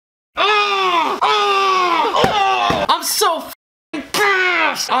so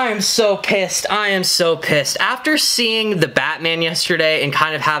pissed! I am so pissed. I am so pissed. After seeing The Batman yesterday and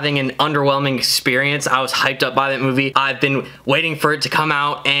kind of having an underwhelming experience, I was hyped up by that movie. I've been waiting for it to come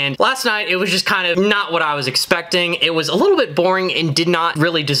out, and last night it was just kind of not what I was expecting. It was a little bit boring and did not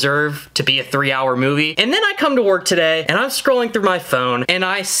really deserve to be a 3-hour movie. And then I come to work today and I'm scrolling through my phone and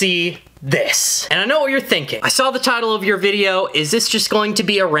I see this. And I know what you're thinking. I saw the title of your video. Is this just going to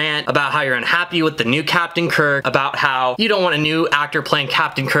be a rant about how you're unhappy with the new Captain Kirk, about how you don't want a new actor playing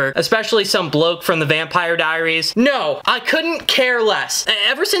Captain Kirk, especially some bloke from the Vampire Diaries? No, I couldn't care less.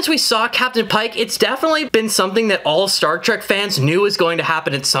 Ever since we saw Captain Pike, it's definitely been something that all Star Trek fans knew was going to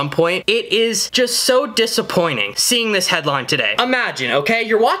happen at some point. It is just so disappointing seeing this headline today. Imagine, okay,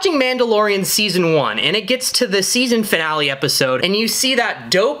 you're watching Mandalorian Season 1 and it gets to the season finale episode and you see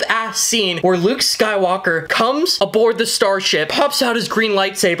that dope-ass scene where Luke Skywalker comes aboard the starship, pops out his green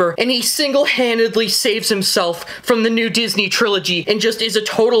lightsaber, and he single-handedly saves himself from the new Disney trilogy and just is a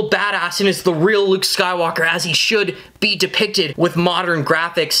total badass and is the real Luke Skywalker as he should be depicted with modern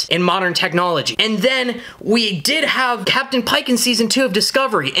graphics and modern technology. And then we did have Captain Pike in Season 2 of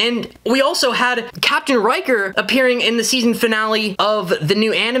Discovery, and we also had Captain Riker appearing in the season finale of the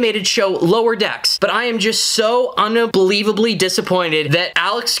new animated show Lower Decks. But I am just so unbelievably disappointed that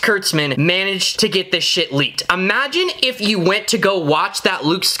Alex Kurtzman managed to get this shit leaked. Imagine if you went to go watch that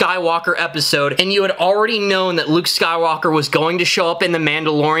Luke Skywalker episode and you had already known that Luke Skywalker was going to show up in The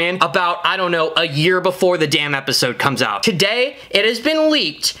Mandalorian about, I don't know, a year before the damn episode comes out. Today, it has been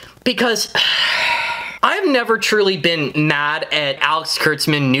leaked because I've never truly been mad at Alex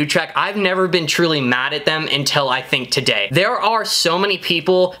Kurtzman, New Trek. I've never been truly mad at them until I think today. There are so many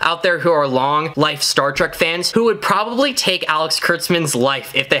people out there who are long life Star Trek fans who would probably take Alex Kurtzman's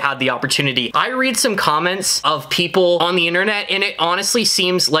life if they had the opportunity. I read some comments of people on the internet and it honestly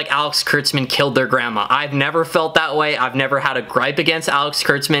seems like Alex Kurtzman killed their grandma. I've never felt that way. I've never had a gripe against Alex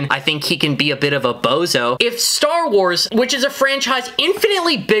Kurtzman. I think he can be a bit of a bozo. If Star Wars, which is a franchise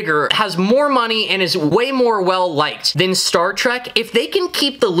infinitely bigger, has more money and is way more well-liked than Star Trek, if they can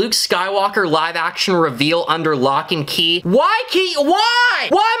keep the Luke Skywalker live-action reveal under lock and key, why? Why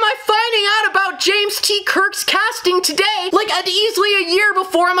am I finding out about James T. Kirk's casting today, like easily a year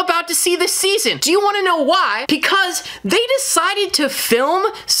before I'm about to see this season? Do you want to know why? Because they decided to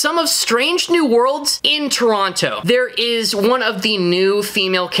film some of Strange New Worlds in Toronto. There is one of the new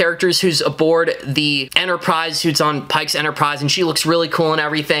female characters who's aboard the Enterprise, who's on Pike's Enterprise, and she looks really cool and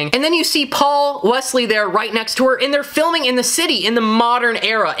everything. And then you see Wesley there right next to her, and they're filming in the city in the modern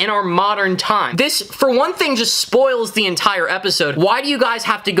era, in our modern time. This, for one thing, just spoils the entire episode. Why do you guys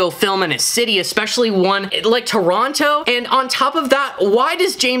have to go film in a city, especially one like Toronto? And on top of that, why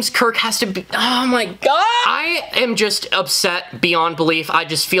does James Kirk has to be— oh my god! I am just upset beyond belief. I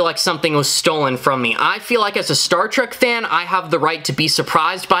just feel like something was stolen from me. I feel like as a Star Trek fan, I have the right to be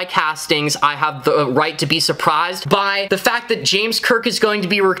surprised by castings. I have the right to be surprised by the fact that James Kirk is going to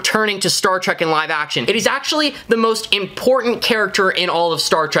be returning to Star Trek in live action. It is actually the most important character in all of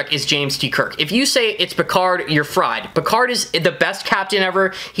Star Trek is James T. Kirk. If you say it's Picard, you're fried. Picard is the best captain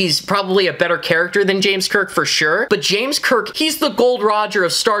ever. He's probably a better character than James Kirk for sure. But James Kirk, he's the Gold Roger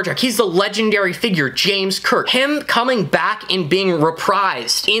of Star Trek. He's the legendary figure, James Kirk. Him coming back and being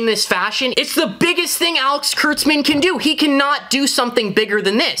reprised in this fashion, it's the biggest thing Alex Kurtzman can do. He cannot do something bigger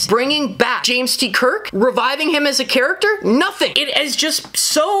than this. Bringing back James T. Kirk, reviving him as a character, nothing. It is just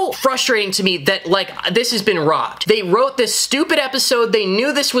so frustrating to me that, like, this has been robbed. They wrote this stupid episode. They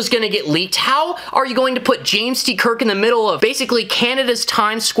knew this was going to get leaked. How are you going to put James T. Kirk in the middle of basically Canada's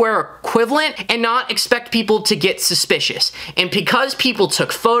Times Square equivalent and not expect people to get suspicious? And because people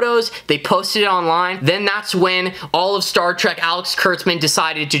took photos, they posted it online, then that's when all of Star Trek, Alex Kurtzman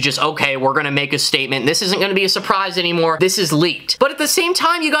decided to just, okay, we're going to make a statement. This isn't going to be a surprise anymore. This is leaked. But at the same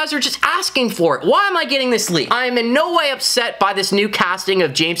time, you guys are just asking for it. Why am I getting this leaked? I am in no way upset by this new casting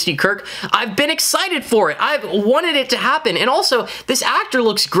of James T. Kirk. I've been excited for it. I've wanted it to happen. And also, this actor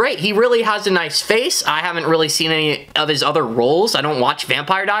looks great. He really has a nice face. I haven't really seen any of his other roles. I don't watch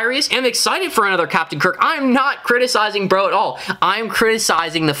Vampire Diaries. I'm excited for another Captain Kirk. I'm not criticizing bro at all. I'm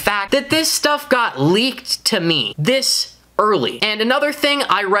criticizing the fact that this stuff got leaked to me this early. And another thing,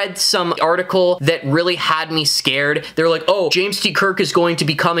 I read some article that really had me scared. They're like, oh, James T. Kirk is going to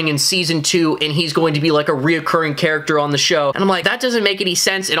be coming in season 2 and he's going to be like a reoccurring character on the show. And I'm like, that doesn't make any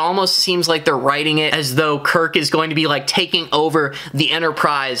sense. It almost seems like they're writing it as though Kirk is going to be like taking over the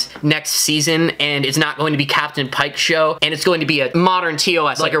Enterprise next season and it's not going to be Captain Pike's show and it's going to be a modern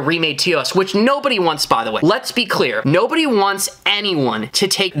TOS, like a remade TOS, which nobody wants, by the way. Let's be clear. Nobody wants anyone to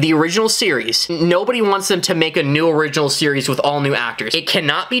take the original series. Nobody wants them to make a new original series series with all new actors. It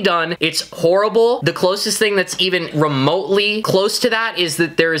cannot be done. It's horrible. The closest thing that's even remotely close to that is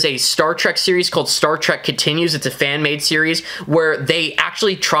that there is a Star Trek series called Star Trek Continues. It's a fan-made series where they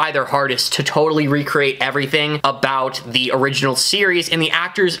actually try their hardest to totally recreate everything about the original series, and the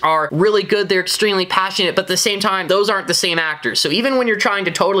actors are really good. They're extremely passionate, but at the same time, those aren't the same actors. So even when you're trying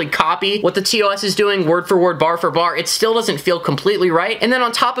to totally copy what the TOS is doing word for word, bar for bar, it still doesn't feel completely right. And then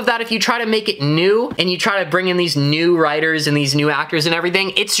on top of that, if you try to make it new and you try to bring in these new writers and these new actors and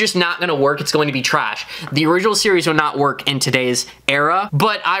everything, it's just not going to work. It's going to be trash. The original series would not work in today's era,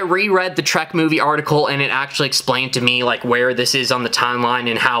 but I reread the Trek movie article and it actually explained to me like where this is on the timeline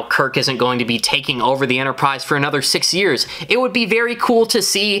and how Kirk isn't going to be taking over the Enterprise for another 6 years. It would be very cool to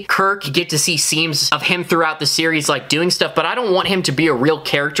see Kirk get to see scenes of him throughout the series like doing stuff, but I don't want him to be a real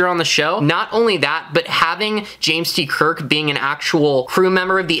character on the show. Not only that, but having James T. Kirk being an actual crew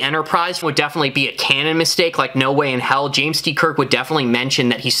member of the Enterprise would definitely be a canon mistake. Like, no way in hell. James T. Kirk would definitely mention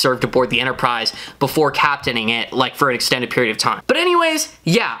that he served aboard the Enterprise before captaining it, like for an extended period of time. But anyways,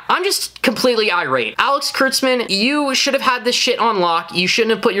 yeah, I'm just completely irate. Alex Kurtzman, you should have had this shit on lock. You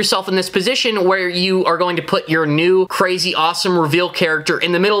shouldn't have put yourself in this position where you are going to put your new crazy awesome reveal character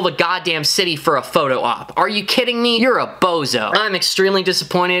in the middle of a goddamn city for a photo op. Are you kidding me? You're a bozo. I'm extremely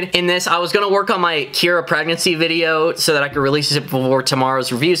disappointed in this. I was gonna work on my Kira pregnancy video so that I could release it before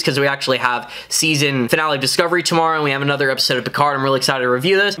tomorrow's reviews, because we actually have season finale of Discovery tomorrow and we have another episode of Picard. I'm really excited to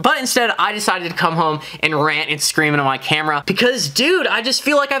review this, but instead I decided to come home and rant and scream into my camera because, dude, I just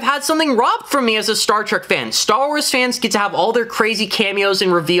feel like I've had something robbed from me as a Star Trek fan. Star Wars fans get to have all their crazy cameos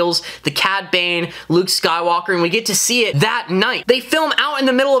and reveals, the Cad Bane, Luke Skywalker, and we get to see it that night. They film out in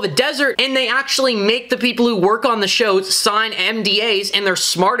the middle of a desert and they actually make the people who work on the show sign MDAs, and they're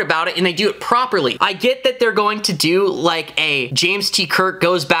smart about it and they do it properly. I get that they're going to do like a James T. Kirk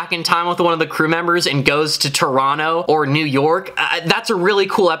goes back in time with one of the crew members and goes to Toronto or New York. That's a really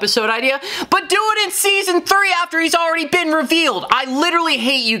cool episode idea, but do it in season 3 after he's already been revealed. I literally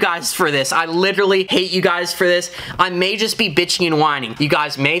hate you guys for this. I literally hate you guys for this. I may just be bitching and whining. You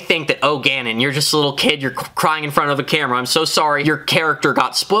guys may think that, oh, Gannon, you're just a little kid, you're crying in front of a camera. I'm so sorry your character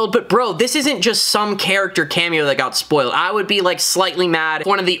got spoiled, but bro, this isn't just some character cameo that got spoiled. I would be like slightly mad if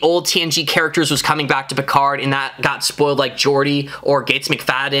one of the old TNG characters was coming back to Picard and that got spoiled, like Geordi or Gates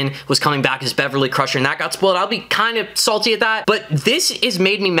McFadden was coming back as Beverly Crusher and that got spoiled. I'll be kind of salty at that, but this has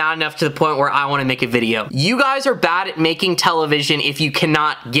made me mad enough to the point where I want to make a video. You guys are bad at making television if you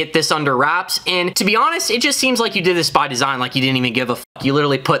cannot get this under wraps, and to be honest, it just seems like you did this by design, like you didn't even give a fuck. You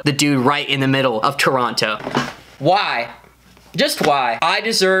literally put the dude right in the middle of Toronto. Why? Just why? I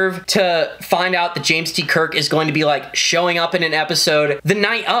deserve to find out that James T. Kirk is going to be like showing up in an episode the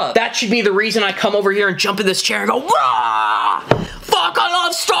night of. That should be the reason I come over here and jump in this chair and go, "Rah! Fuck, I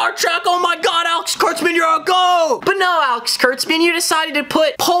love Star Trek. Oh my god, Alex Kurtzman, you're a GOAT." But no, Alex Kurtzman, you decided to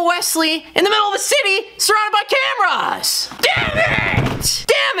put Paul Wesley in the middle of a city surrounded by cameras. Damn it!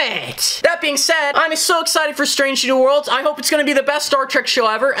 Damn it! That being said, I'm so excited for Strange New Worlds. I hope it's going to be the best Star Trek show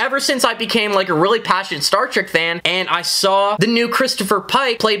ever since I became like a really passionate Star Trek fan and I saw the new Christopher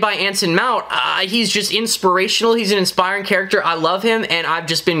Pike, played by Anson Mount. He's just inspirational. He's an inspiring character. I love him, and I've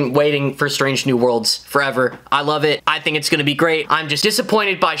just been waiting for Strange New Worlds forever. I love it. I think it's going to be great. I'm just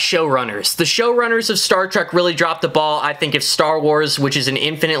disappointed by showrunners. The showrunners of Star Trek really dropped the ball. I think if Star Wars, which is an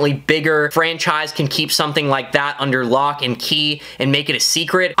infinitely bigger franchise, can keep something like that under lock and key and make it a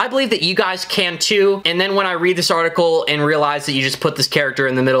secret, I believe that you guys can too. And then when I read this article and realize that you just put this character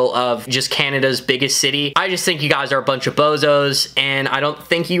in the middle of just Canada's biggest city, I just think you guys are a bunch of bozos, and I don't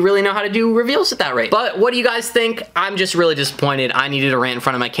think you really know how to do reveals at that rate. But what do you guys think? I'm just really disappointed. I needed a rant in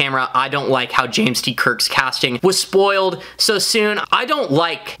front of my camera. I don't like how James T. Kirk's casting was spoiled so soon. I don't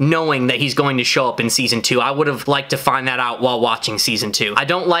like knowing that he's going to show up in season 2. I would have liked to find that out while watching season 2. I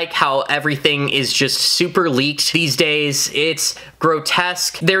don't like how everything is just super leaked these days. It's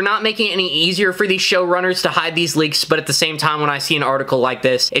grotesque. They're not making it any easier for these showrunners to hide these leaks, but at the same time, when I see an article like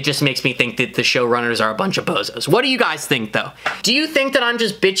this, it just makes me think that the showrunners are a bunch of bozos. What do you guys think, though? Do you think that I'm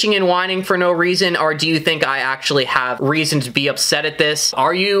just bitching and whining for no reason, or do you think I actually have reason to be upset at this?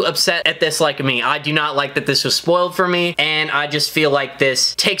 Are you upset at this like me? I do not like that this was spoiled for me, and I just feel like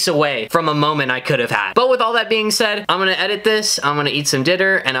this takes away from a moment I could have had. But with all that being said, I'm gonna edit this, I'm gonna eat some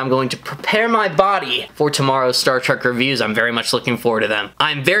dinner, and I'm going to prepare my body for tomorrow's Star Trek reviews. I'm very much looking forward to them.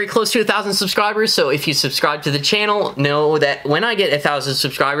 I'm very close to 1,000 subscribers, so if you subscribe to the channel, know that when I get 1,000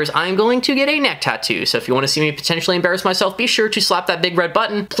 subscribers, I'm going to get a neck tattoo. So if you want to see me potentially embarrass myself, be sure to slap that big red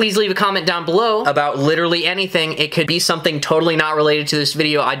button. Please leave a comment down below about literally anything. It could be something totally not related to this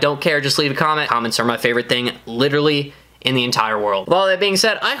video. I don't care. Just leave a comment. Comments are my favorite thing literally in the entire world. With all that being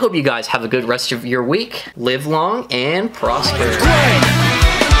said, I hope you guys have a good rest of your week. Live long and prosper.